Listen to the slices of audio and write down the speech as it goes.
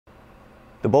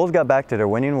The Bulls got back to their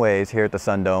winning ways here at the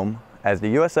Sun Dome as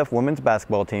the USF women's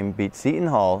basketball team beat Seton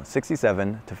Hall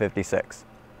 67-56.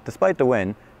 Despite the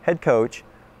win, head coach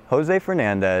Jose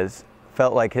Fernandez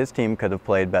felt like his team could have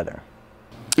played better.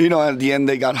 You know, at the end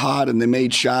they got hot and they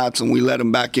made shots and we let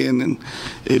them back in, and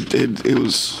it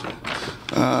was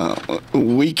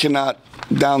we cannot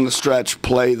down the stretch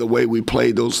play the way we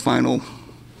played those final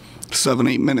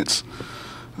 7-8 minutes.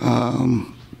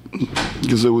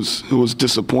 Because it was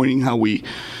disappointing how we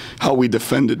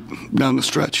defended down the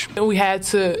stretch. We had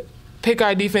to pick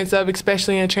our defense up,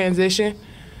 especially in transition.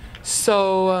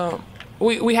 So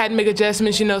we had to make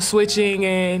adjustments, you know, switching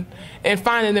and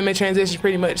finding them in transition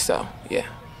pretty much. So yeah.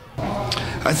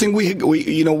 I think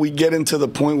we get into the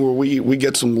point where we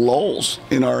get some lulls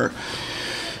in our.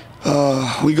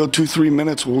 We go 2-3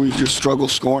 minutes where we just struggle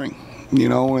scoring, you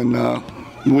know, and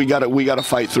we got to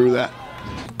fight through that.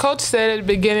 Coach said at the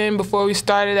beginning, before we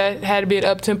started, that it had to be an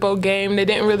up-tempo game. They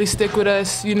didn't really stick with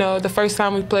us, you know, the first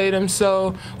time we played them,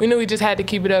 so we knew we just had to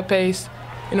keep it up pace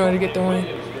in order to get the win.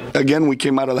 Again, we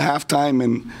came out of the halftime,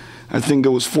 and I think it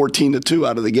was 14-2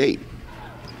 out of the gate.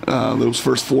 Those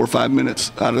first 4 or 5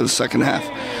 minutes out of the second half.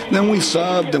 Then we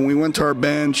subbed, and we went to our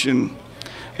bench, and,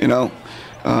 you know,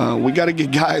 we got to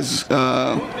get guys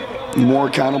more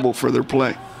accountable for their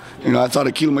play. You know, I thought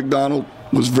Akil McDonald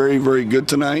was very, very good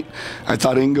tonight. I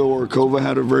thought Ingo Orkova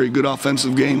had a very good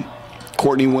offensive game.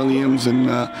 Courtney Williams and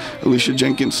Alicia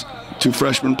Jenkins, 2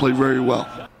 freshmen, played very well.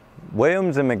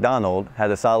 Williams and McDonald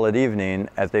had a solid evening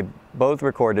as they both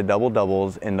recorded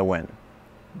double-doubles in the win.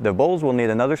 The Bulls will need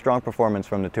another strong performance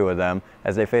from the two of them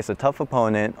as they face a tough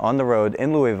opponent on the road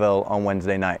in Louisville on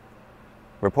Wednesday night.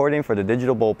 Reporting for the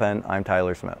Digital Bullpen, I'm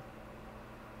Tyler Smith.